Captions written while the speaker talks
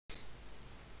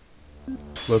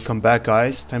Welcome back,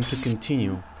 guys. Time to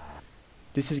continue.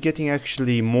 This is getting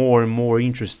actually more and more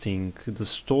interesting. The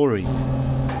story.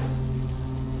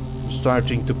 I'm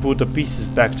starting to put the pieces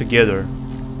back together.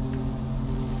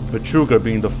 Betruger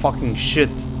being the fucking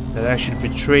shit that actually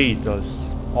betrayed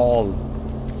us all.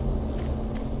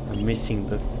 I'm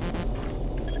missing a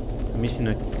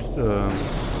the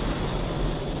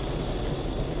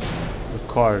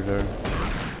car there.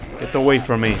 Get away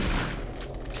from me.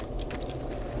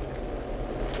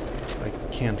 I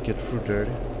can't get through there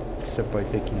except by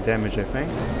taking damage, I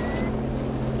think.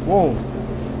 Whoa!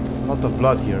 A lot of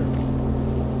blood here.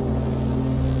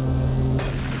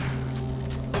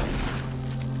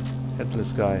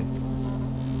 Headless guy.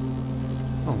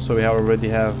 Oh, so we already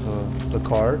have the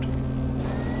card.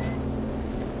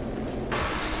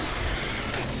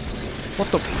 What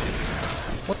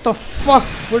the fuck?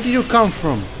 Where did you come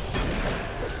from?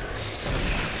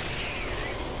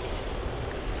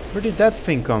 Where did that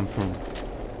thing come from?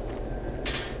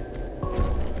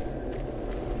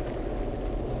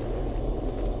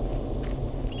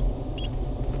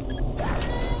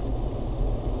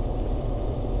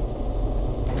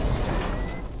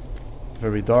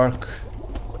 Very dark.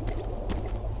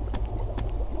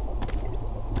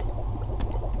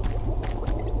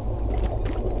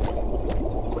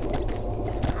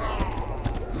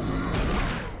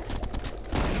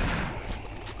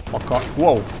 Fuck off.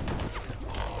 Whoa.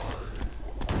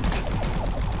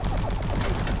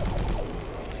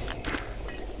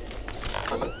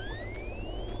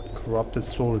 Corrupted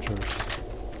soldiers.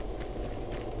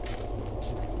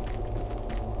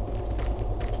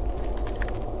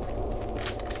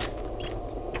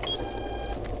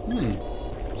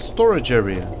 Storage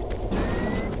area.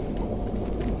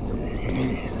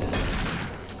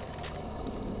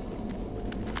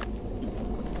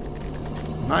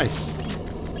 Nice.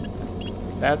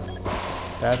 That.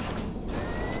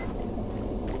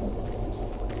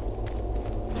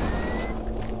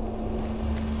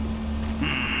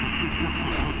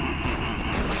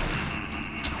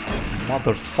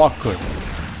 Motherfucker.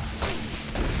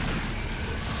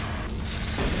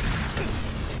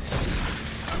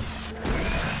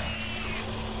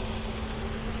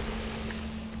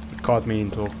 Caught me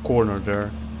into a corner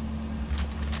there.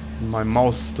 My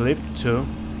mouse slipped too.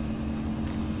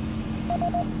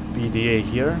 PDA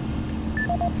here.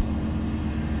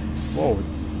 Whoa.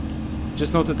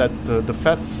 Just noted that the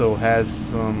Fatso has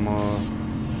some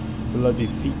bloody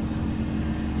feet.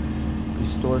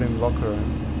 Restored in locker.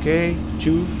 Okay,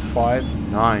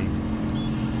 259.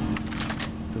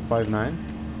 259.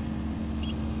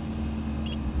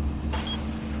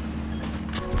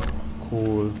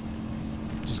 Cool.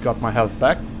 Just got my health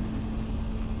back.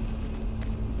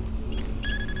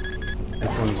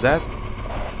 Which one's that?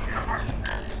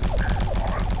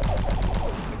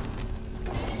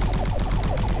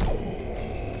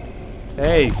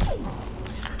 Hey!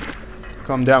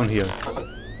 Come down here.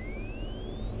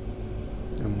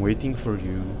 I'm waiting for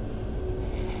you.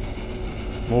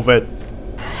 Move it.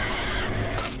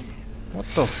 What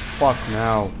the fuck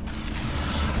now?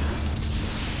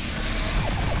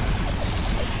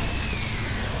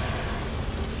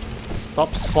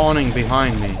 Stop spawning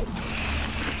behind me.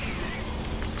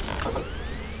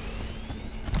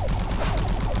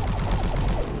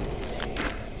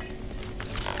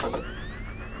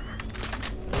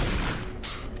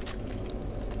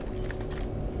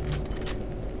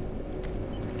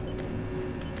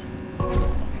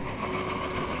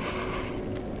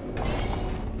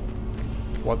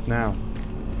 What now?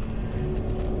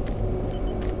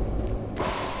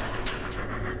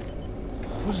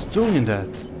 Who's doing that?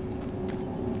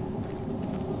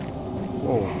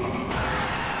 Whoa.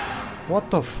 What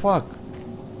the fuck?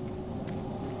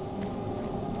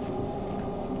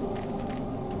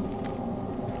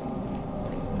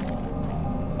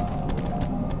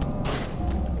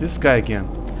 This guy again.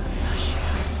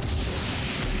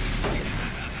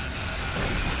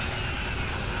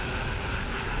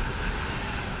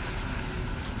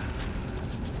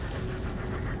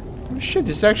 Oh shit,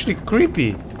 this is actually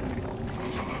creepy.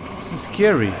 This is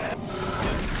scary.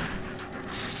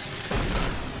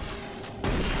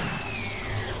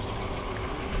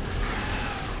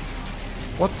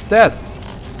 What's that?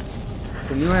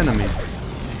 It's a new enemy.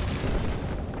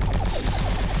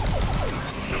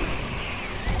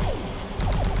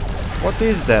 What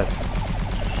is that?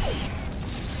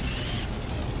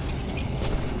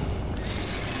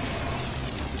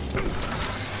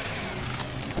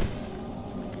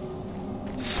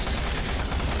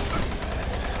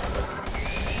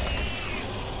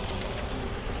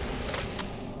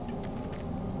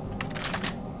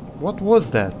 What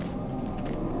was that?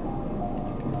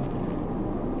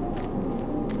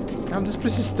 Damn, this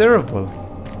place is terrible.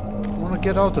 I wanna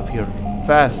get out of here.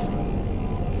 Fast.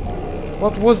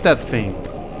 What was that thing?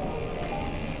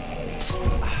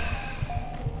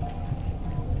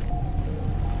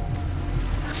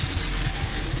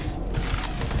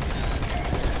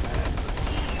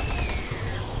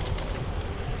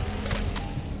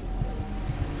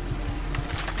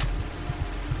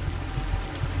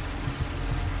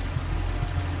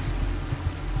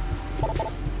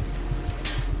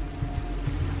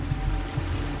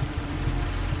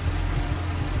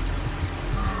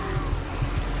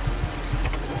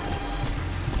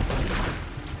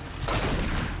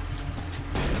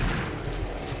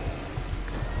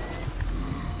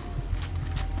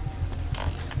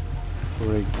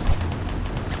 Great.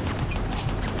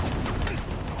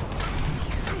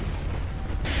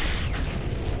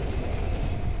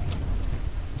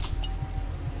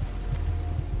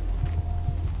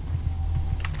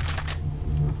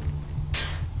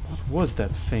 What was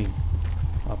that thing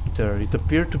up there? It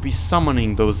appeared to be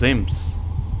summoning those imps.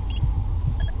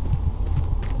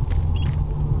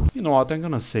 You know what? I'm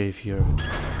gonna save here.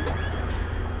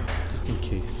 Just in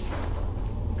case.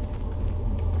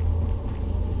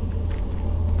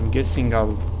 I'm guessing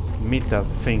I'll meet that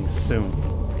thing soon.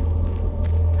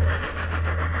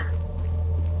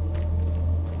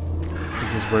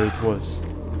 This is where it was.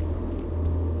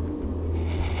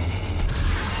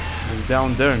 It's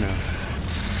down there now.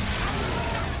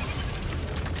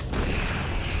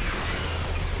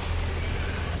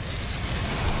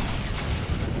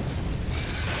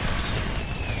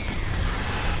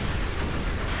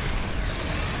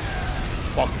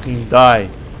 Fucking die.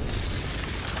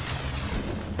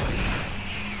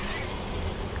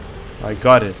 I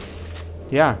got it.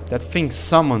 Yeah, that thing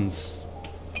summons.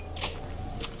 It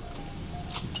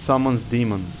summons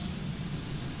demons.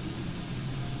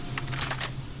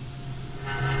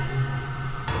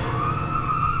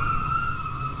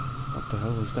 What the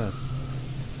hell was that?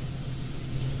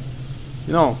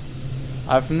 You know,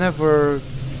 I've never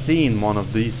seen one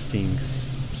of these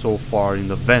things so far in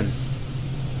the vents.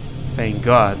 Thank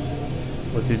God.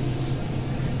 But it's...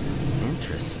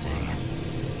 Interesting.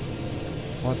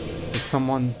 What? Is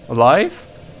someone alive?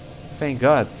 Thank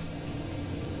God.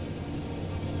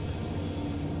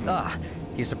 Ah,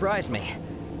 you surprised me.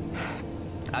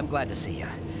 I'm glad to see you.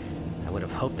 I would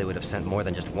have hoped they would have sent more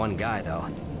than just one guy, though.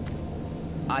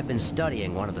 I've been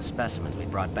studying one of the specimens we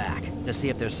brought back to see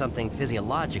if there's something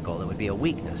physiological that would be a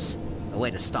weakness, a way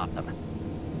to stop them.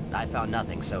 I found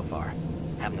nothing so far.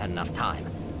 Haven't had enough time.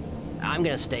 I'm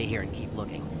gonna stay here and keep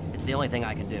looking. It's the only thing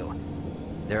I can do.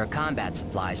 There are combat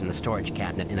supplies in the storage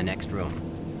cabinet in the next room.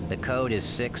 The code is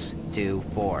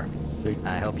 624.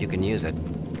 I hope you can use it.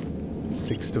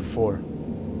 624.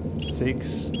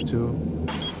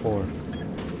 624.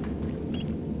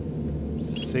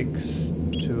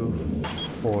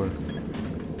 624.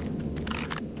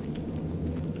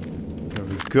 There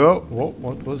we go. Whoa,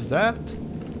 what was that?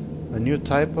 A new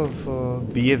type of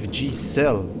BFG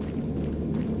cell.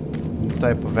 New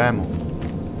type of ammo.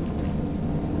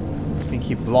 I think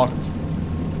he blocked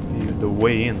the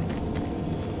way in.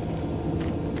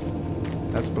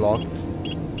 That's blocked.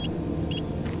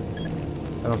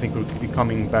 I don't think we'll be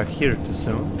coming back here too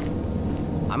soon.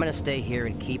 I'm gonna stay here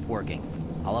and keep working.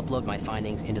 I'll upload my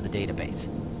findings into the database.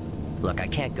 Look, I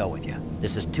can't go with you.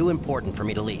 This is too important for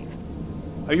me to leave.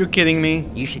 Are you kidding me?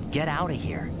 You should get out of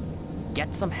here.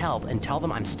 Get some help and tell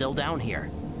them I'm still down here.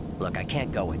 Look, I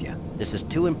can't go with you. This is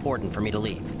too important for me to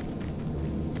leave.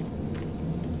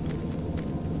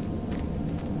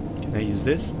 Can I use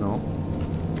this? No.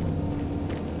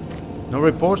 No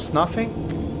reports? Nothing?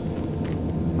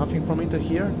 Nothing for me to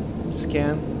hear?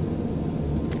 Scan.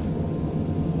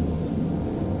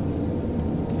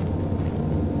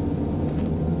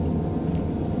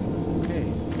 Okay.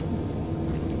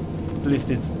 At least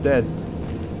it's dead.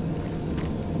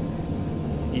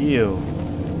 Ew.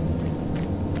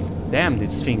 Damn,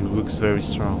 this thing looks very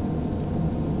strong.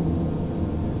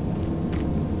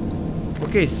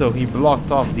 Okay, so he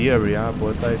blocked off the area,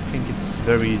 but I think it's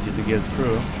very easy to get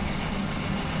through.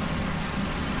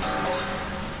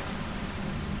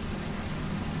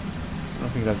 I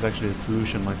don't think that's actually a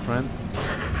solution, my friend.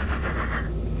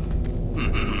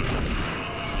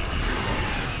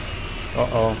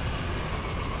 Uh-oh.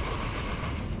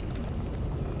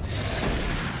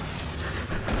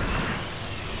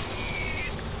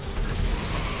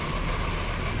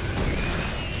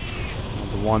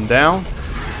 One down.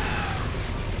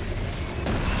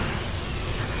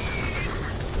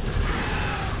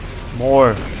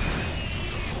 More.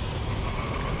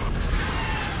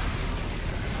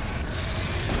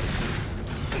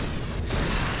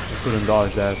 I couldn't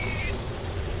dodge that.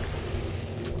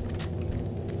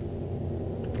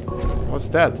 What's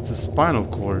that? It's a spinal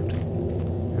cord.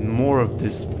 And more of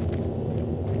these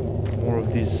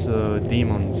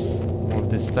demons. More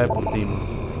of this type of demons.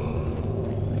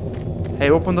 Hey,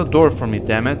 open the door for me,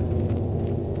 damn it.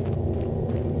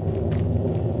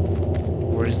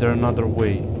 Or is there another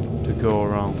way to go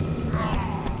around?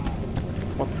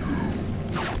 What?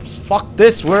 Fuck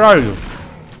this, where are you?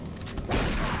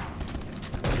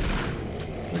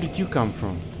 Where did you come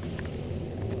from?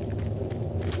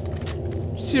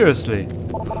 Seriously?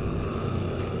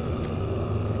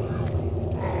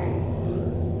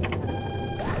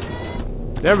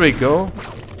 There we go.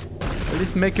 At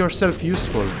least make yourself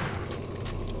useful.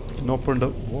 And open the...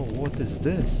 Whoa, what is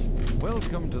this?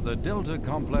 Welcome to the Delta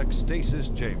Complex Stasis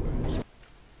Chambers.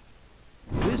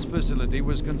 This facility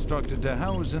was constructed to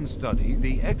house and study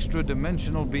the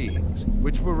extra-dimensional beings,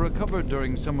 which were recovered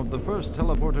during some of the first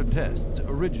teleporter tests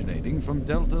originating from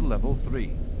Delta Level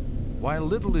 3. While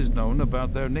little is known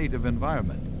about their native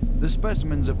environment, the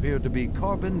specimens appear to be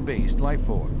carbon-based life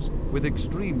forms with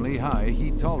extremely high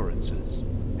heat tolerances.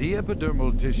 The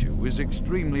epidermal tissue is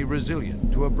extremely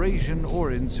resilient to abrasion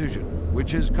or incision, which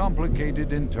has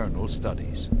complicated internal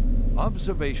studies.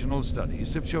 Observational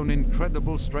studies have shown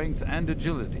incredible strength and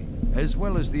agility, as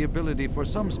well as the ability for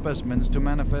some specimens to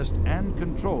manifest and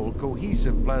control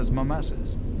cohesive plasma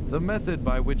masses. The method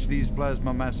by which these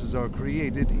plasma masses are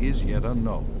created is yet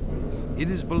unknown. It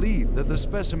is believed that the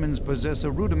specimens possess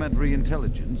a rudimentary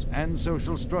intelligence and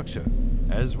social structure,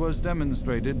 as was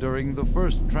demonstrated during the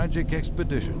first tragic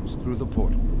expeditions through the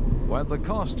portal. While the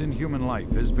cost in human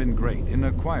life has been great in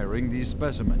acquiring these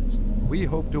specimens, we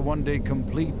hope to one day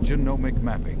complete genomic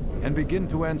mapping and begin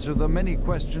to answer the many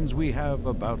questions we have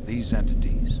about these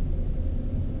entities.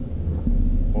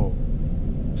 Whoa.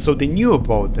 So they knew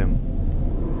about them.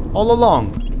 All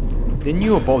along. They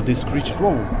knew about this creature.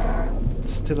 Whoa.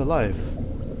 It's still alive.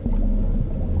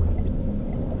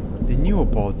 They knew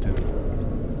about them.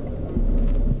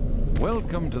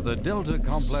 Welcome to the Delta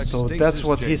Complex. So Stasis that's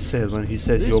what he Chambers. said when he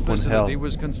said he opened hell. This facility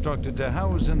was constructed to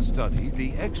house and study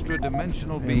the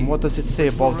extra-dimensional beings. And what does it say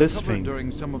about this recovered thing?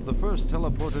 During some of the first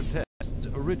teleporter tests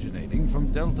originating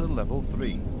from Delta Level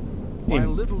 3. While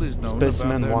little is known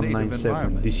Specimen about their native 197.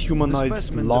 environment, These the humanoids'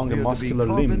 specimens long appear and to be muscular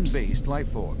limbs carbon-based life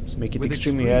forms make it with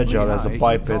extremely extremely agile as a high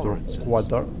biped heat or tolerances. The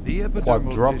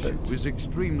quadruped. epidermal tissue is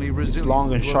extremely Its resilient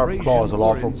long and to sharp abrasion claws allow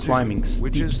or for incision, climbing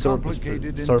which steep has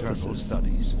complicated internal surfaces.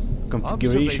 studies.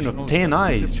 Configuration of Observational 10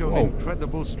 studies have eyes. shown Whoa.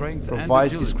 incredible strength and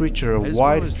Provides this agility, creature a as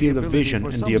wide well as the field of ability vision for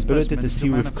and some the ability to specimens see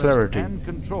with manifest clarity and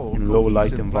control in low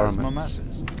light cohesive plasma environments.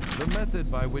 masses. The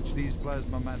method by which these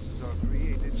plasma masses are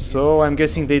created So I'm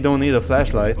guessing they don't need a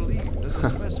flashlight.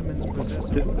 What's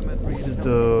This is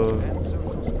the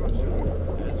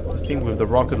thing with the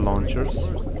rocket launchers.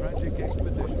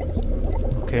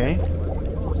 Okay.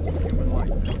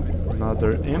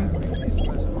 Another imp.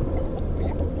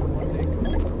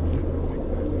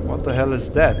 What the hell is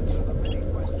that?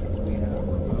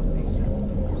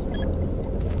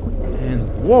 And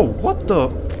whoa, what the?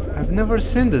 I've never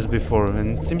seen this before,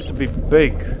 and it seems to be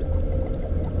big.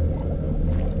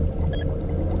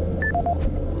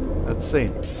 Let's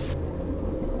see.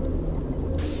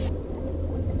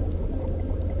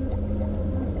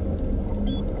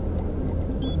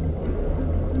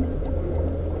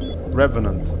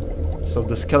 Revenant. So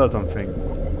the skeleton thing.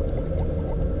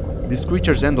 This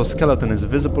creature's endoskeleton is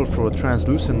visible through a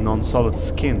translucent non-solid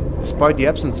skin. Despite the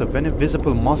absence of any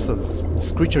visible muscles,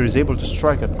 this creature is able to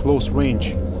strike at close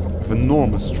range with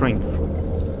enormous strength.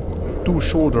 Two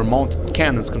shoulder-mounted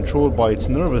cannons controlled by its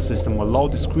nervous system allow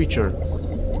this creature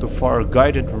to fire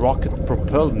guided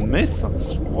rocket-propelled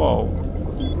missiles. Whoa.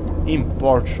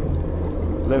 Impartial.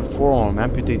 Left forearm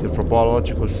amputated for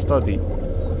biological study.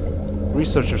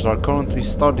 Researchers are currently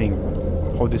studying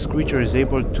how this creature is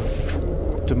able to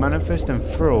manifest and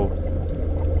throw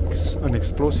an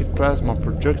explosive plasma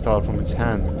projectile from its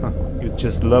hand. Huh. You'd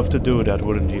just love to do that,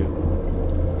 wouldn't you?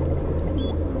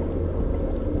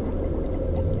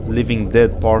 Living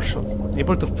dead partial.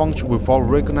 Able to function without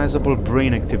recognizable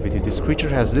brain activity, this creature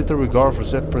has little regard for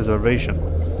self-preservation.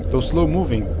 Though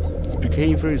slow-moving, its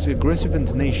behavior is aggressive and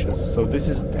tenacious, so this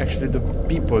is actually the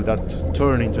people that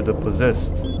turn into the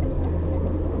possessed.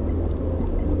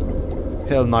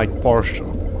 Hell Knight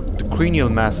partial. The cranial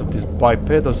mass of this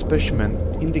bipedal specimen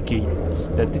indicates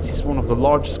that this is one of the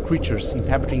largest creatures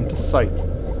inhabiting the site,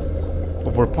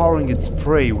 overpowering its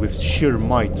prey with sheer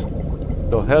might.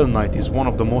 The Hell Knight is one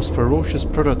of the most ferocious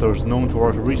predators known to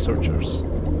our researchers.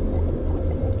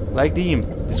 Like the imp,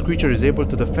 this creature is able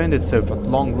to defend itself at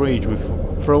long range with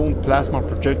thrown plasma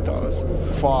projectiles.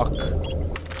 Fuck.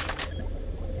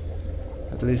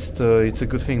 At least it's a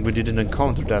good thing we didn't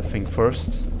encounter that thing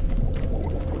first.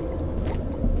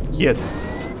 yet.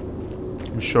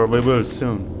 I'm sure we will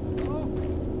soon.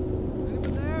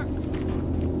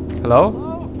 Hello?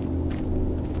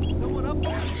 Someone up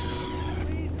there?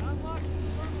 Please unlock the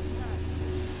thermostat.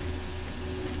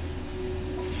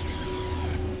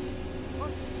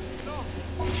 What?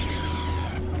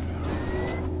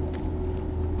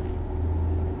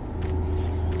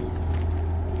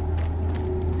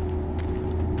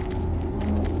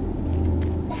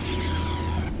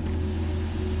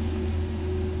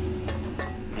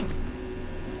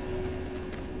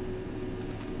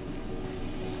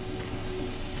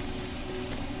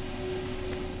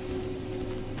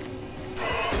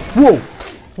 Whoa!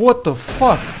 What the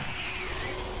fuck?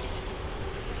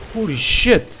 Holy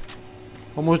shit!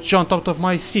 Almost jumped out of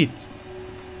my seat.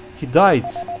 He died.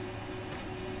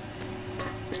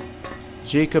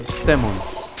 Jacob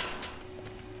Stemmons.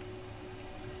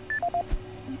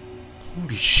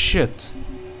 Holy shit.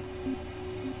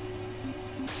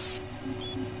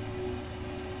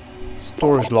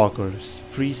 Storage lockers.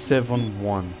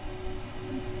 371.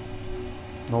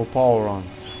 No power on.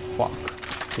 Fuck.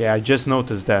 Yeah, I just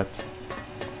noticed that.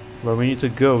 Where we need to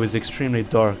go is extremely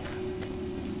dark.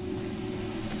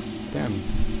 Damn.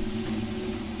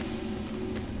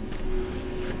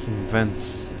 Freaking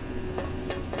vents.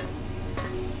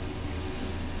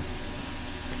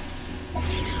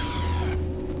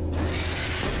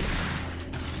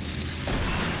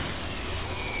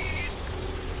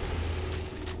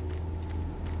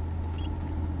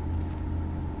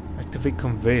 Activate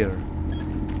conveyor.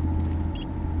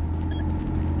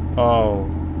 Oh.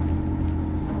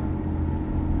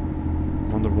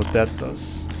 Wonder what that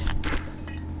does.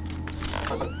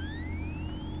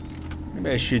 Maybe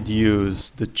I should use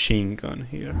the chain gun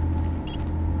here.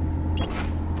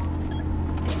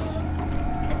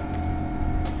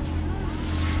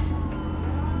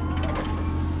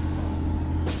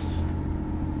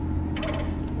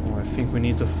 Oh, I think we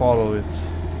need to follow it.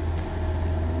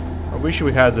 I wish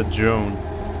we had a drone.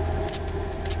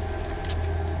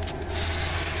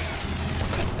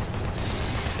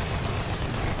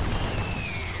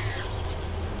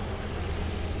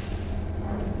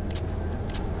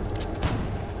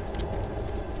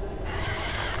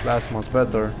 Plasma's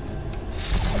better.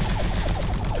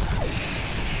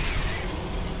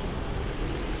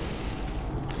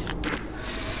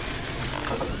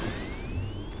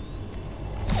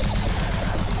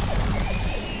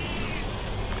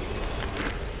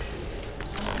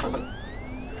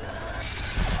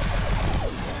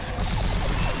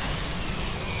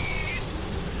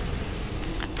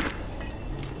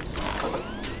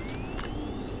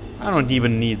 I don't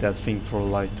even need that thing for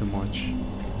light too much.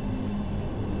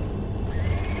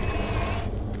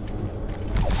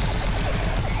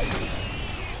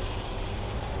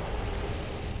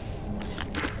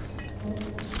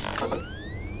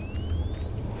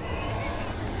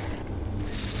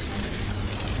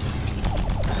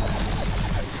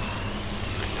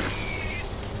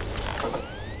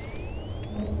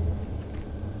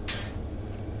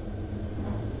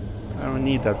 I don't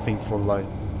need that thing for light.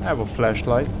 I have a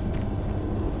flashlight.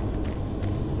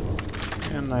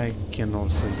 And I can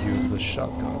also use the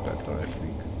shotgun better, I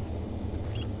think.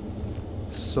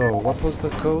 So, what was the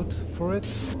code for it?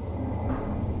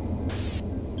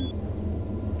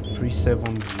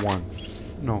 371.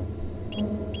 No.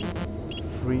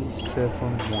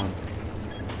 371.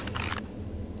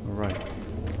 Alright.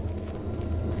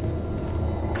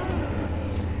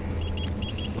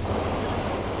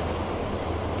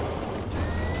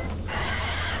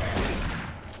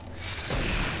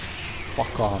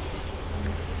 Fuck off.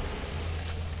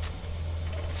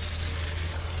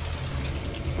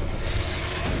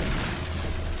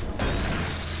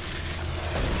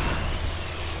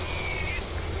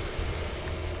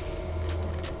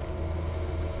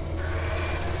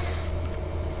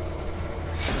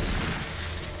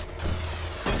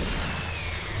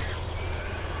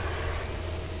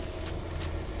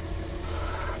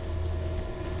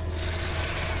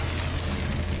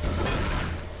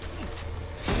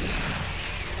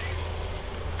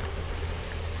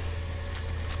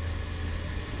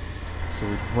 So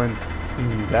it went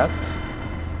in that.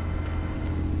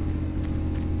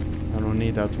 I don't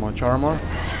need that much armor.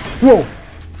 Whoa!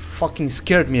 Fucking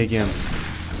scared me again.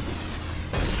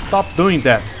 Stop doing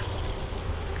that.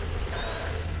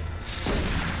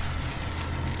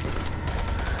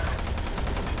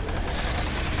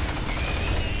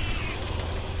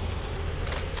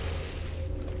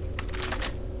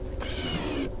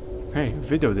 Hey,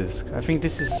 video disc. I think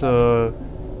this is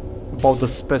about the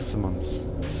specimens.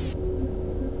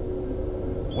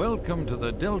 Welcome to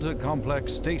the Delta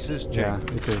Complex Stasis Chamber.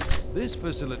 Yeah, it is. This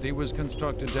facility was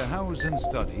constructed to house and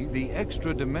study the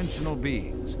extra-dimensional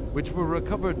beings, which were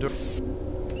recovered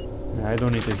Yeah, I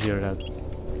don't need to hear that.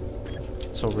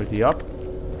 It's already up.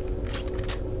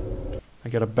 I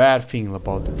got a bad feeling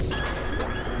about this.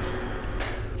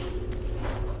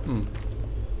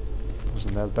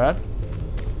 Wasn't that bad?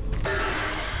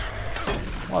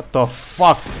 What the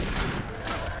fuck?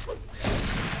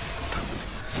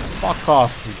 Fuck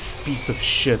off, you piece of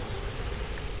shit.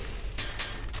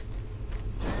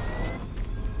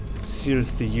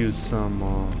 Seriously use some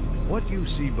What you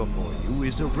see before you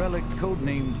is a relic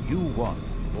codenamed U1,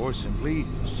 or simply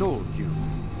Soul Cube.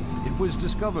 It was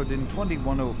discovered in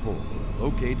 2104,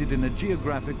 located in a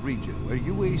geographic region where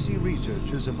UAC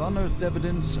researchers have unearthed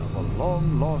evidence of a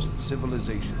long-lost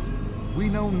civilization. We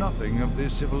know nothing of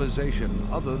this civilization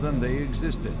other than they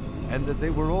existed, and that they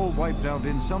were all wiped out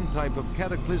in some type of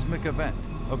cataclysmic event,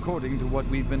 according to what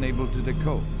we've been able to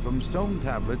decode from stone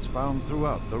tablets found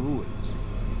throughout the ruins.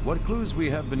 What clues we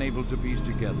have been able to piece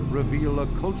together reveal a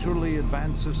culturally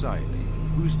advanced society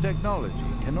whose technology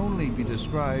can only be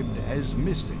described as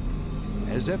mystic,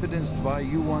 as evidenced by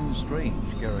U1's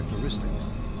strange characteristics.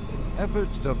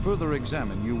 Efforts to further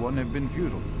examine U1 have been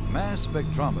futile. Mass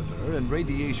spectrometer and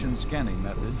radiation scanning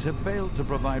methods have failed to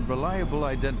provide reliable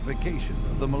identification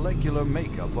of the molecular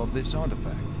makeup of this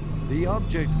artifact. The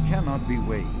object cannot be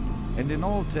weighed, and in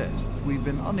all tests we've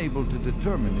been unable to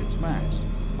determine its mass.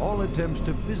 All attempts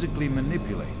to physically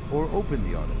manipulate or open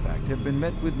the artifact have been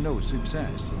met with no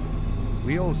success.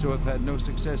 We also have had no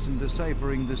success in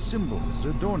deciphering the symbols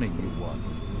adorning U1.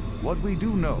 What we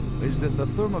do know is that the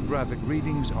thermographic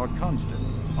readings are constant,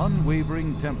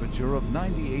 unwavering temperature of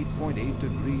 98.8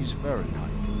 degrees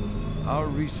Fahrenheit. Our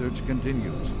research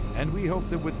continues, and we hope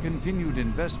that with continued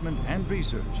investment and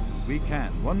research, we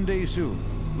can, one day soon,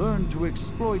 learn to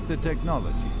exploit the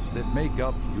technologies that make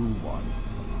up U1.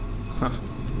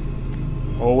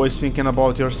 always thinking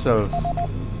about yourself.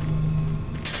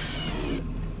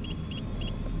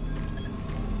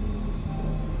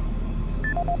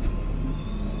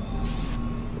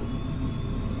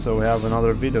 So we have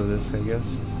another video of this, I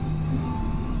guess.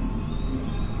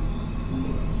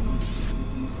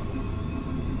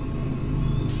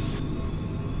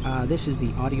 This is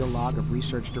the audio log of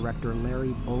Research Director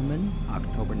Larry Bowman,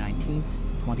 October 19th,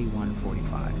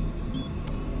 2145.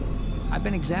 I've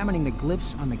been examining the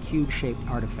glyphs on the cube-shaped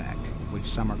artifact, which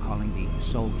some are calling the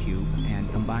Soul Cube,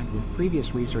 and combined with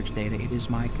previous research data, it is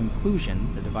my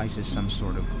conclusion the device is some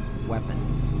sort of weapon.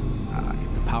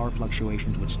 If the power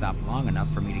fluctuations would stop long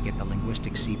enough for me to get the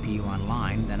linguistic CPU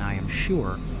online, then I am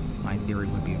sure my theory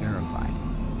would be verified.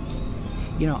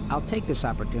 You know, I'll take this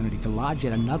opportunity to lodge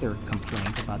yet another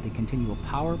complaint about the continual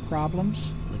power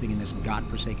problems. Living in this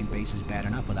godforsaken base is bad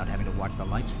enough without having to watch the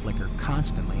lights flicker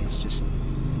constantly. It's just...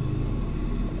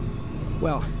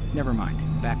 Well, never mind.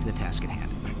 Back to the task at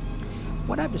hand.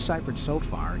 What I've deciphered so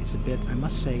far is a bit, I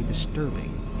must say,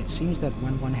 disturbing. It seems that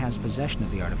when one has possession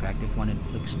of the artifact, if one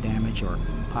inflicts damage or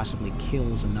possibly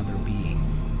kills another being,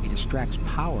 it extracts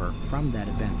power from that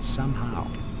event somehow.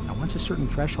 Now, once a certain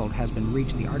threshold has been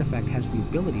reached, the artifact has the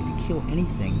ability to kill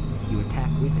anything you attack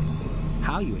with it.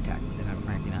 How you attack with it, I'm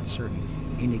frankly not certain,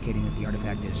 indicating that the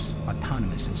artifact is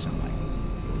autonomous in some way.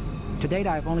 To date,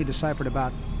 I've only deciphered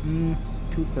about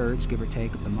 2/3, give or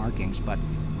take, of the markings, but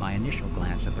my initial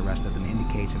glance at the rest of them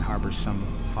indicates it harbors some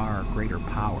far greater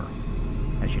power.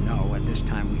 As you know, at this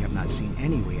time we have not seen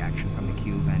any reaction from the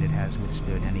cube, and it has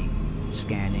withstood any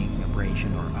scanning,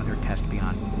 abrasion, or other test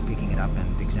beyond picking it up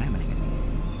and examining it.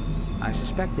 I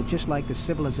suspect that just like the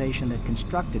civilization that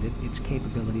constructed it, its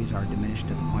capabilities are diminished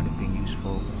to the point of being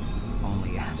useful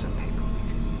only as a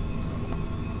paperweight.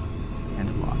 End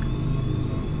of log.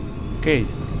 Okay,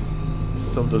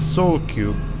 so the Soul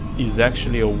Cube is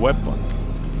actually a weapon.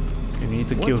 And you need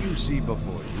to kill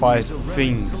 5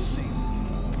 things.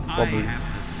 Probably. I have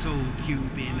the Soul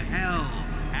Cube in hell,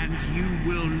 and you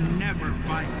will never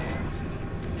find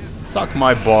it. Suck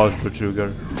my balls,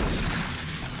 Betruger.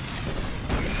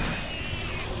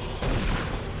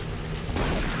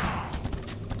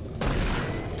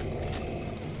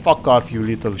 Fuck off, you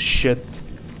little shit.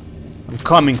 I'm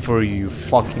coming for you, you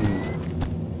fucking...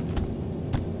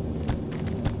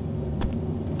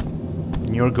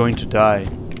 And you're going to die.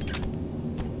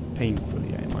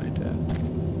 Painfully, I might add.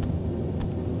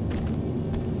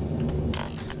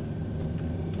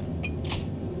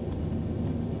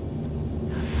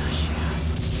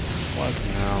 What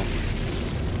now?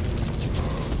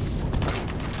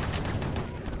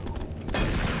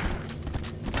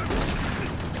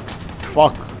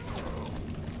 Fuck.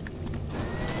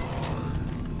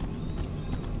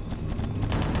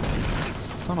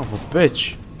 Son of a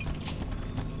bitch.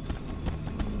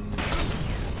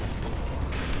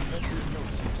 That was no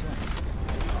success.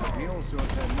 We also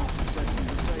have had no success in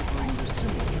deciphering the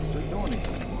symbols adorning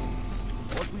it.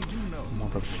 What we do know...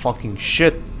 Motherfucking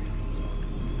shit.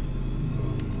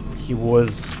 He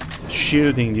was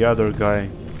shielding the other guy.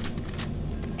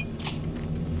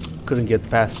 Couldn't get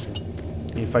past him.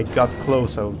 If I got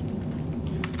close, I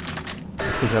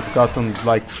could have gotten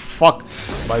like fucked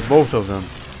by both of them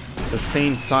at the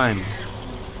same time.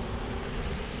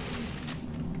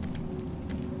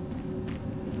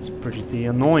 It's pretty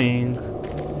annoying.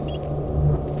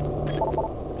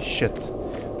 Shit.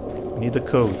 Need the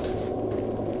code.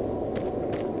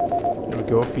 Here we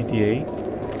go, PDA.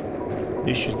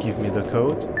 This should give me the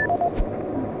code.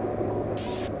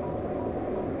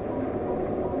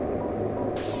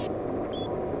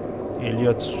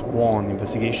 Elliot Swan,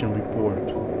 investigation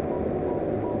report.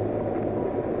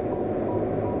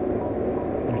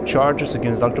 New charges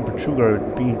against Dr. Petruga are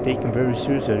being taken very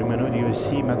seriously. You may know the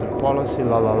USC method policy,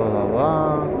 la la la la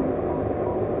la.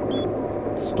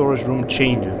 Storage room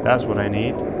changes, that's what I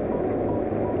need.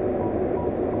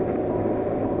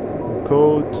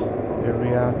 Code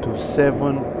area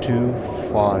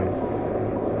 2725.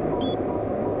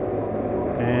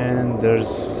 And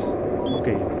there's...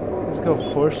 okay. Let's go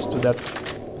first to that.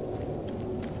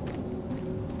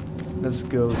 Let's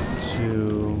go to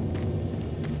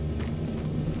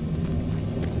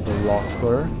the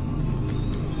locker.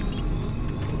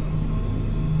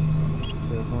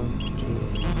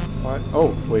 725.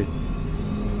 Oh, wait.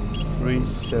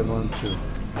 372.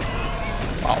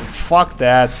 Oh, fuck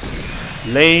that.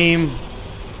 Lame.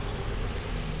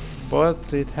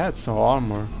 But it had some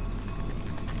armor.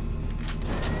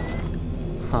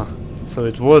 Huh. So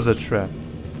it was a trap.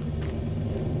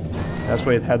 That's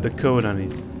why it had the code on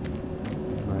it.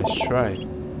 Nice try.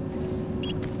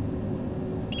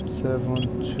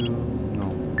 7-2... no.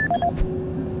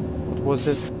 What was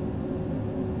it?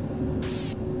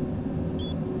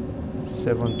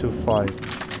 725.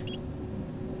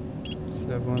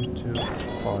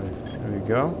 725. There we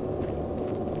go.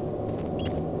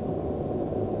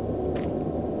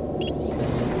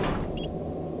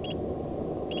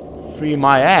 Free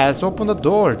my ass, open the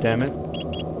door, damn it.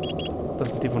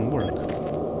 Doesn't even work.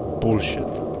 Bullshit.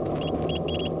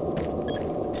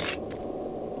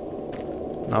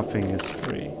 Nothing is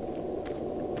free.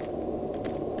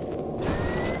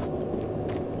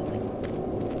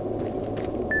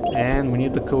 And we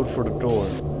need the code for the door.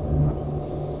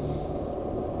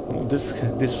 This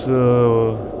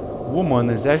woman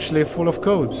is actually full of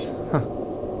codes.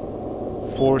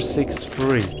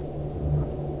 463.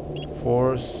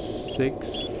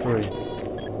 463.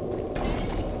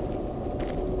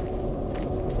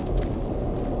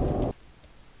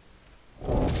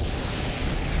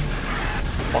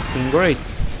 Fucking great.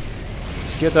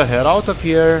 Let's get the hell out of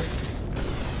here.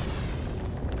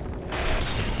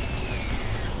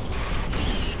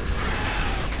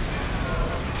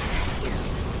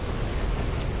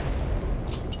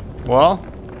 Well,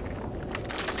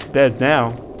 it's dead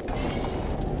now.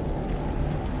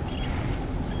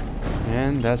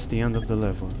 And that's the end of the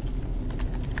level.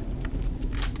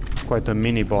 Quite a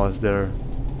mini boss there,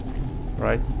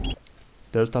 right?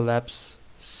 Delta Labs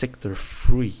Sector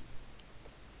 3.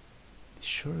 It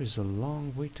sure is a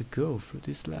long way to go through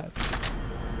this lab.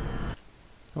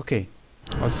 Okay,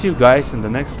 I'll see you guys in the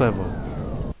next level.